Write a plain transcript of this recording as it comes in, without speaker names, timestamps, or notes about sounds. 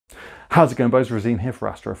How's it going, boys? Razim here for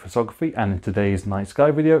AstroFarsography, and in today's night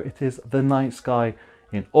sky video, it is the night sky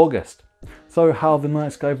in August. So how the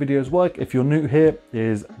night sky videos work, if you're new here,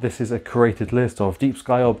 is this is a curated list of deep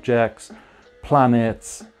sky objects,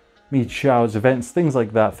 planets, meteor showers, events, things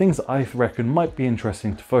like that, things that I reckon might be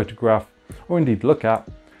interesting to photograph or indeed look at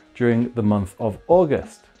during the month of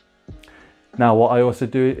August. Now what I also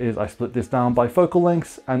do is I split this down by focal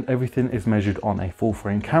lengths, and everything is measured on a full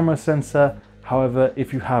frame camera sensor. However,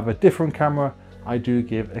 if you have a different camera, I do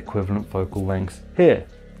give equivalent focal lengths here.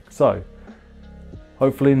 So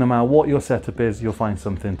hopefully no matter what your setup is, you'll find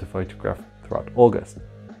something to photograph throughout August.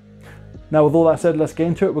 Now with all that said, let's get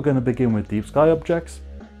into it. We're going to begin with deep sky objects.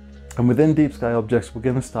 And within deep sky objects, we're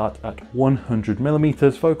going to start at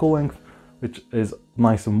 100mm focal length, which is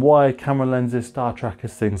nice and wide, camera lenses, star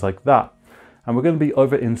trackers, things like that. And we're going to be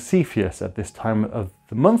over in Cepheus at this time of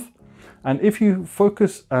the month. And if you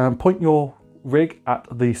focus and point your rig at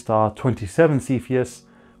the star 27 Cepheus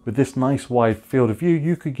with this nice wide field of view,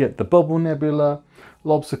 you could get the Bubble Nebula,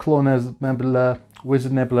 Lobster Claw Nebula,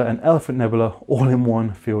 Wizard Nebula and Elephant Nebula all in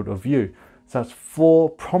one field of view. So that's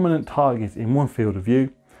 4 prominent targets in one field of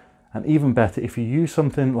view. And even better, if you use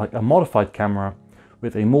something like a modified camera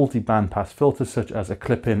with a multi-band pass filter such as a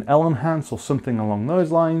clip-in L-enhance or something along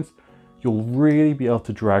those lines, you'll really be able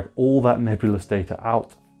to drag all that nebulous data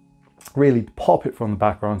out, really pop it from the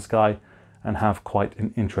background sky and have quite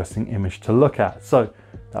an interesting image to look at. So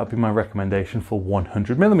that would be my recommendation for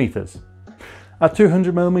 100mm. At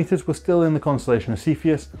 200mm, we're still in the constellation of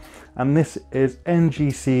Cepheus, and this is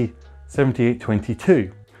NGC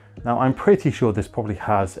 7822. Now I'm pretty sure this probably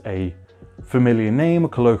has a familiar name, a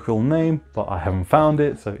colloquial name, but I haven't found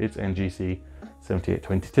it, so it's NGC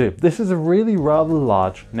 7822. This is a really rather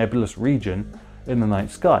large nebulous region in the night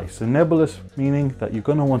sky. So nebulous meaning that you're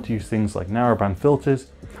going to want to use things like narrowband filters,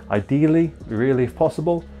 ideally, really if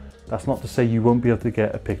possible. That's not to say you won't be able to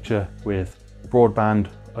get a picture with broadband,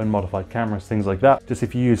 unmodified cameras, things like that. Just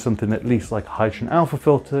if you use something at least like a hydrogen alpha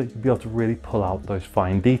filter, you'll be able to really pull out those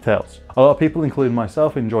fine details. A lot of people, including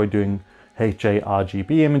myself, enjoy doing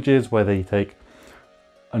HA-RGB images where they take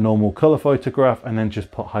a normal color photograph and then just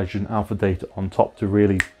put hydrogen alpha data on top to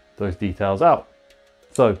really those details out.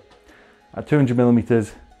 So at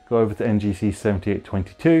 200mm, go over to NGC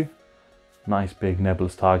 7822. Nice big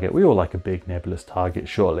nebulous target. We all like a big nebulous target,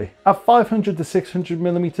 surely. At 500 to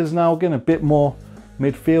 600mm now, again a bit more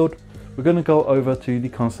midfield, we're going to go over to the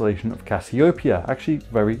constellation of Cassiopeia, actually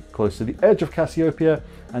very close to the edge of Cassiopeia,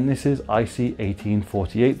 and this is IC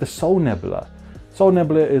 1848, the Sol Nebula. Sol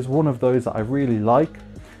Nebula is one of those that I really like.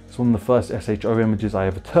 It's one of the first SHO images I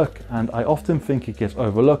ever took, and I often think it gets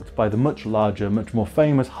overlooked by the much larger, much more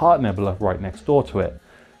famous Heart Nebula right next door to it.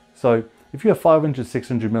 So if you have 500,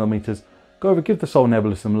 600mm, go over, give the Sol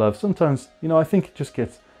Nebula some love. Sometimes, you know, I think it just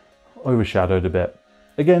gets overshadowed a bit.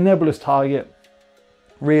 Again, nebulous target,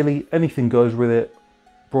 really anything goes with it.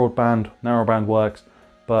 Broadband, narrowband works,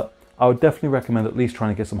 but I would definitely recommend at least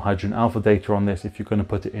trying to get some hydrogen alpha data on this if you're going to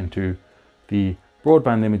put it into the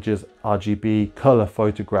broadband images, RGB, color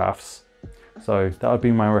photographs. So that would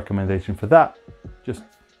be my recommendation for that. Just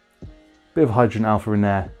a bit of hydrogen alpha in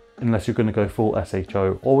there, unless you're going to go full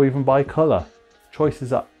SHO or even by color.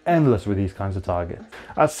 Choices are endless with these kinds of targets.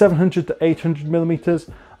 At 700 to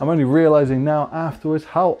 800mm, I'm only realizing now afterwards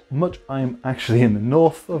how much I'm actually in the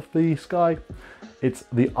north of the sky. It's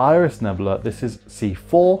the Iris Nebula. This is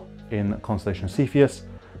C4 in constellation Cepheus.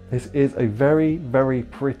 This is a very, very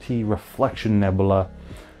pretty reflection nebula.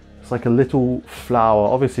 It's like a little flower.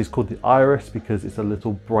 Obviously it's called the iris because it's a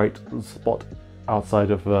little bright spot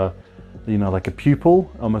outside of, you know, like a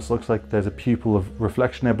pupil. Almost looks like there's a pupil of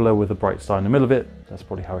reflection nebula with a bright star in the middle of it. That's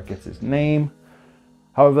probably how it gets its name.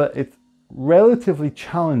 However, it's relatively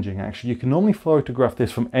challenging actually. You can normally photograph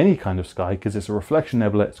this from any kind of sky because it's a reflection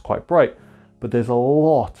nebula, it's quite bright. But there's a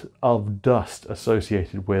lot of dust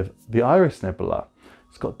associated with the Iris Nebula.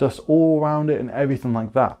 It's got dust all around it and everything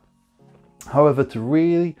like that. However, to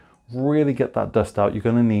really get that dust out, you're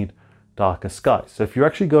going to need darker skies. So if you're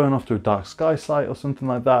actually going off to a dark sky site or something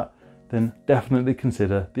like that, then definitely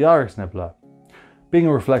consider the Iris Nebula. Being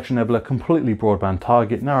a reflection nebula, completely broadband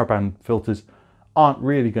target, narrowband filters aren't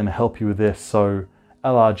really going to help you with this. So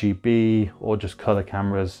LRGB or just color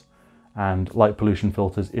cameras and light pollution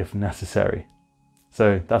filters if necessary.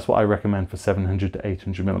 So that's what I recommend for 700 to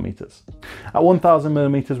 800mm. At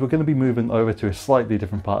 1000mm, we're going to be moving over to a slightly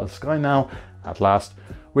different part of the sky now. At last,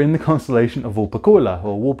 we're in the constellation of Vulpecula,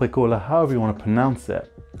 or Vulpecula, however you want to pronounce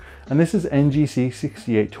it. And this is NGC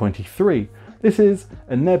 6823. This is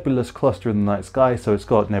a nebulous cluster in the night sky, so it's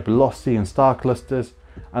got nebulosity and star clusters.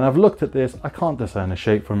 And I've looked at this, I can't discern a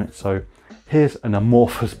shape from it, so here's an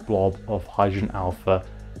amorphous blob of hydrogen alpha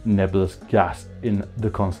nebulous gas in the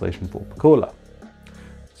constellation Vulpecula.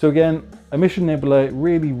 So again, emission nebula,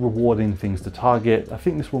 really rewarding things to target. I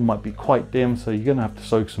think this one might be quite dim, so you're gonna have to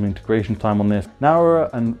soak some integration time on this. Narrower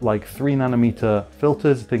and like 3 nanometer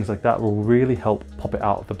filters, things like that will really help pop it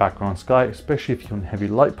out of the background sky, especially if you're in heavy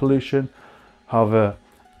light pollution. However,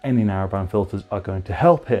 any narrowband filters are going to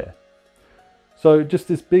help here. So just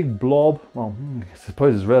this big blob, well, I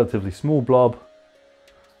suppose it's a relatively small blob.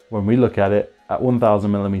 When we look at it, at 1000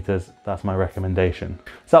 millimeters, that's my recommendation.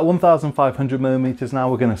 So at 1500 millimeters now,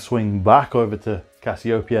 we're going to swing back over to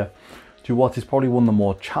Cassiopeia, to what is probably one of the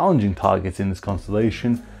more challenging targets in this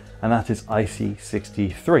constellation, and that is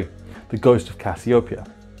IC63, the ghost of Cassiopeia.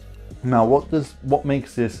 Now, what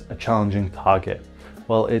makes this a challenging target?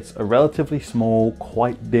 Well, it's a relatively small,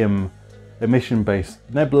 quite dim, emission-based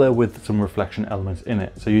nebula with some reflection elements in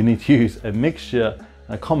it. So you need to use a mixture,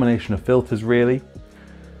 a combination of filters really.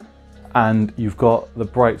 And you've got the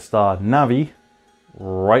bright star Navi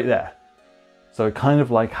right there. So kind of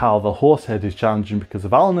like how the Horsehead is challenging because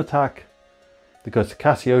of Alnitak, the ghost of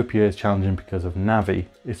Cassiopeia is challenging because of Navi.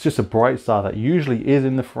 It's just a bright star that usually is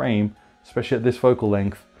in the frame, especially at this focal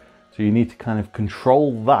length. So you need to kind of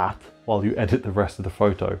control that while you edit the rest of the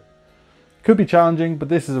photo. Could be challenging, but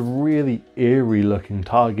this is a really eerie looking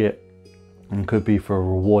target and could be for a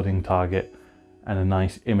rewarding target and a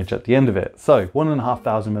nice image at the end of it. So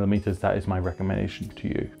 1500 millimeters, that is my recommendation to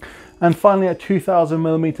you. And finally at 2000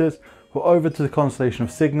 millimeters, we're over to the constellation of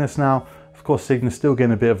Cygnus now. Of course, Cygnus still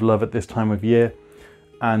getting a bit of love at this time of year.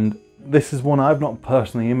 And this is one I've not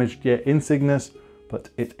personally imaged yet in Cygnus, but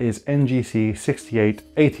it is NGC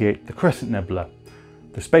 6888, the Crescent Nebula.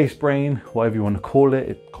 The space brain, whatever you want to call it,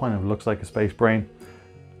 it kind of looks like a space brain.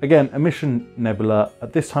 Again, emission nebula,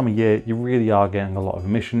 at this time of year, you really are getting a lot of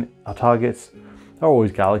emission targets. There are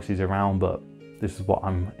always galaxies around, but this is what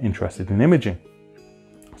I'm interested in imaging.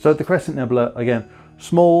 So the Crescent Nebula, again,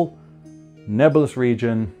 small, nebulous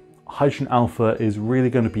region. Hydrogen alpha is really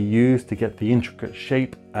going to be used to get the intricate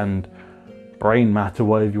shape and brain matter,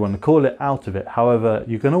 whatever you want to call it, out of it. However,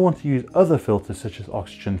 you're going to want to use other filters such as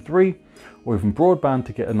oxygen 3 or even broadband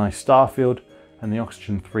to get a nice star field, and the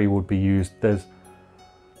oxygen 3 would be used. There's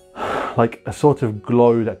like a sort of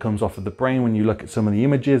glow that comes off of the brain when you look at some of the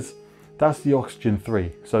images. That's the oxygen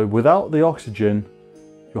 3. So without the oxygen,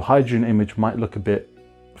 your hydrogen image might look a bit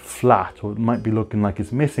flat, or it might be looking like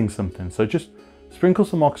it's missing something. So just sprinkle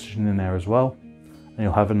some oxygen in there as well, and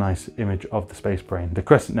you'll have a nice image of the space brain, the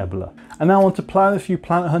Crescent Nebula. And now on to planets, a few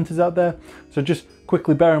planet hunters out there. So just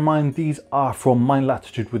quickly bear in mind, these are from my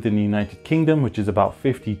latitude within the United Kingdom, which is about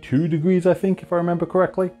 52 degrees, I think, if I remember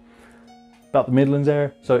correctly. About the Midlands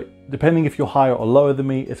area. So depending if you're higher or lower than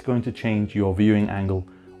me, it's going to change your viewing angle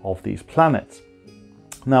of these planets.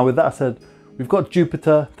 Now with that said, we've got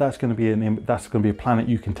Jupiter. That's going to be a planet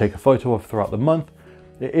you can take a photo of throughout the month.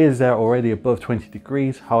 It is there already above 20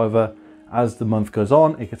 degrees. However, as the month goes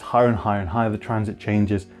on, it gets higher and higher and higher. The transit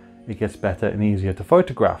changes. It gets better and easier to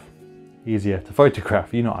photograph. Easier to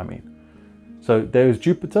photograph, you know what I mean. So there's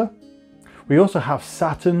Jupiter. We also have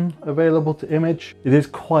Saturn available to image. It is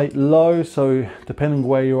quite low, so depending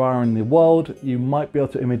where you are in the world, you might be able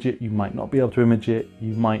to image it, you might not be able to image it,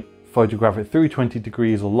 you might photograph it through 20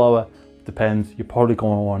 degrees or lower, depends. You're probably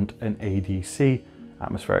going to want an ADC,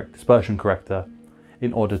 atmospheric dispersion corrector,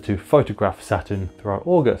 in order to photograph Saturn throughout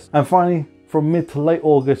August. And finally, from mid to late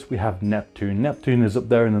August, we have Neptune. Neptune is up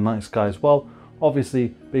there in the night sky as well. Obviously,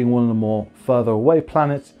 being one of the more further away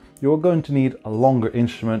planets, you're going to need a longer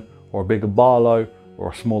instrument, or a bigger Barlow, or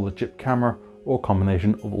a smaller chip camera, or a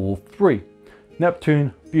combination of all three.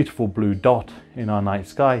 Neptune, beautiful blue dot in our night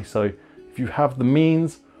sky. So if you have the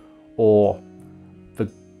means or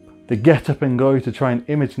the get up and go to try and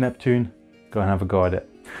image Neptune, go and have a go at it.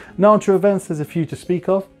 Now onto events, there's a few to speak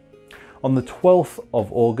of. On the 12th of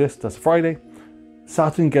August, that's Friday,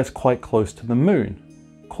 Saturn gets quite close to the moon.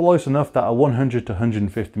 Close enough that a 100 to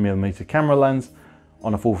 150 millimeter camera lens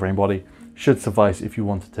on a full frame body should suffice if you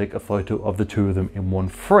want to take a photo of the two of them in one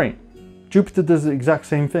frame. Jupiter does the exact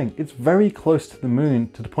same thing. It's very close to the moon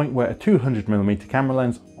to the point where a 200mm camera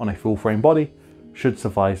lens on a full frame body should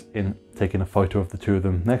suffice in taking a photo of the two of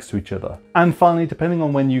them next to each other. And finally, depending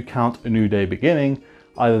on when you count a new day beginning,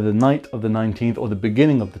 either the night of the 19th or the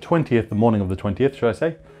beginning of the 20th, the morning of the 20th, should I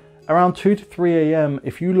say, around 2 to 3 a.m,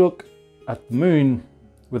 if you look at the moon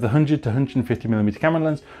with a 100 to 150mm camera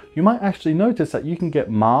lens, you might actually notice that you can get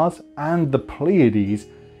Mars and the Pleiades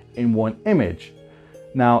in one image.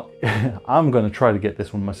 Now, I'm going to try to get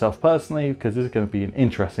this one myself personally because this is going to be an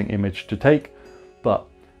interesting image to take, but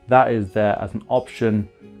that is there as an option,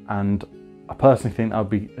 and I personally think that would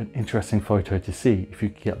be an interesting photo to see if you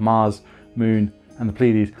could get Mars, Moon and the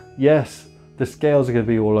Pleiades. Yes, the scales are going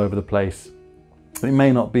to be all over the place. It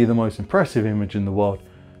may not be the most impressive image in the world,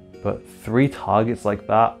 but 3 targets like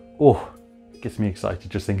that, oh, gets me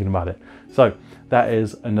excited just thinking about it. So that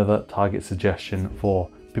is another target suggestion for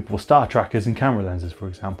people with star trackers and camera lenses, for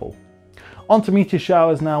example. On to meteor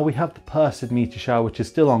showers now. We have the Perseid meteor shower, which is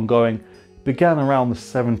still ongoing. It began around the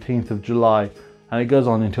 17th of July and it goes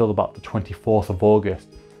on until about the 24th of August.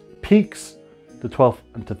 Peaks the 12th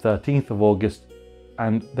and to 13th of August,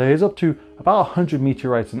 and there is up to about 100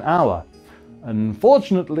 meteorites an hour.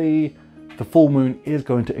 Unfortunately, the full moon is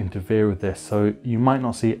going to interfere with this, so you might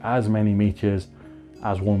not see as many meteors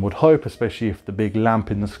as one would hope, especially if the big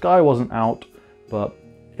lamp in the sky wasn't out, but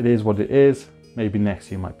it is what it is. Maybe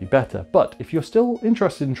next year might be better. But if you're still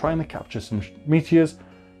interested in trying to capture some meteors,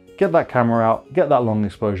 get that camera out, get that long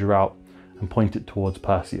exposure out and point it towards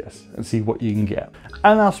Perseus and see what you can get.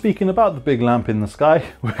 And now, speaking about the big lamp in the sky,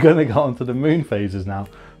 we're going to go on to the moon phases now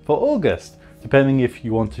for August. Depending if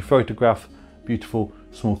you want to photograph beautiful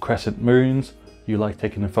small crescent moons, you like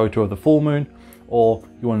taking a photo of the full moon, or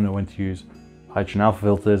you want to know when to use hydrogen alpha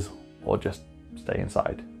filters or just stay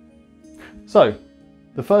inside. So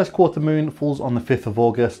the first quarter moon falls on the 5th of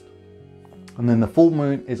August, and then the full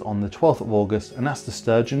moon is on the 12th of August, and that's the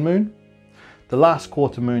sturgeon moon. The last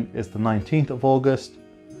quarter moon is the 19th of August,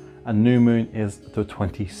 and new moon is the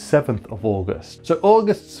 27th of August. So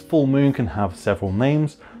August's full moon can have several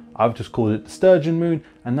names. I've just called it the sturgeon moon,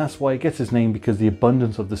 and that's why it gets its name, because the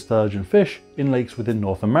abundance of the sturgeon fish in lakes within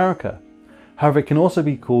North America. However, it can also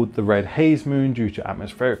be called the red haze moon due to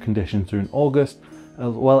atmospheric conditions during August,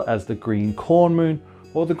 as well as the green corn moon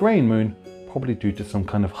or the grain moon, probably due to some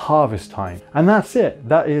kind of harvest time. And that's it.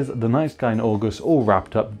 That is the night sky in August all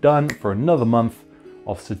wrapped up, done for another month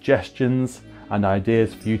of suggestions and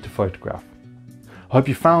ideas for you to photograph. I hope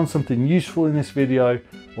you found something useful in this video,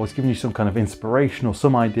 or it's given you some kind of inspiration or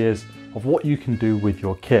some ideas of what you can do with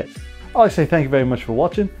your kit. I'd like to say thank you very much for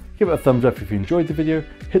watching. Give it a thumbs up if you enjoyed the video.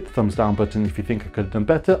 Hit the thumbs down button if you think I could have done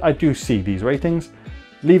better. I do see these ratings.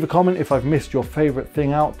 Leave a comment if I've missed your favorite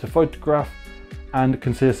thing out to photograph, and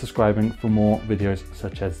consider subscribing for more videos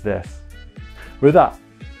such as this. With that,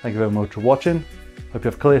 thank you very much for watching. Hope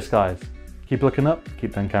you have clear skies. Keep looking up,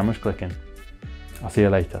 keep them cameras clicking. I'll see you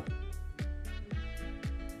later.